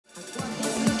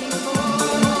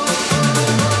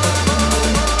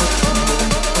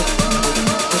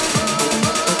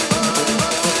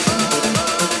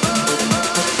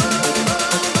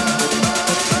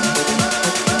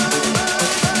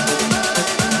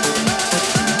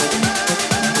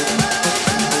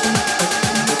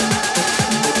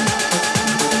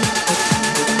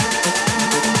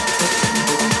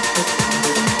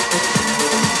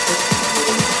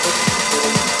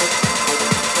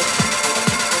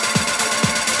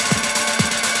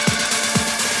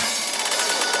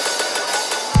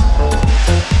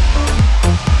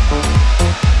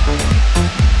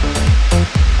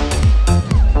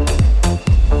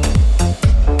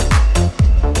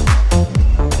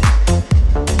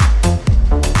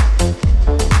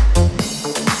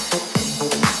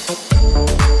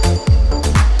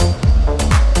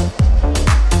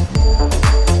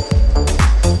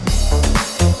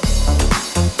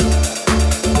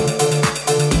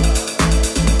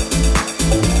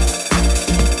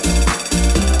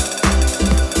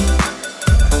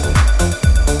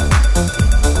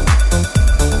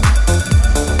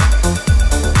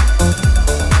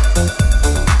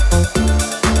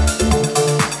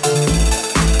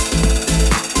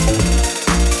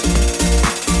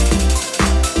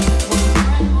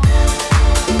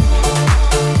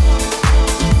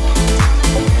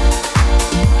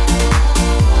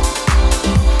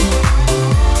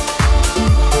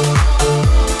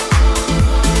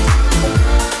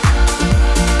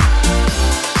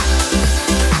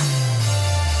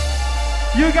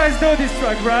know this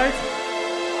track, right?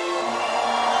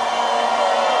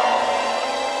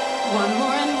 One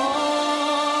more and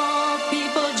more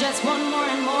people just want more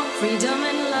and more freedom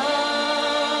and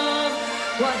love.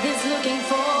 What is looking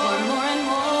for? One more and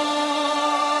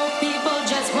more people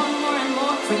just want more and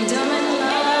more freedom and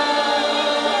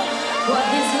love. What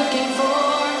is looking for?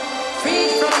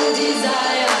 Freed from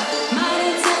desire.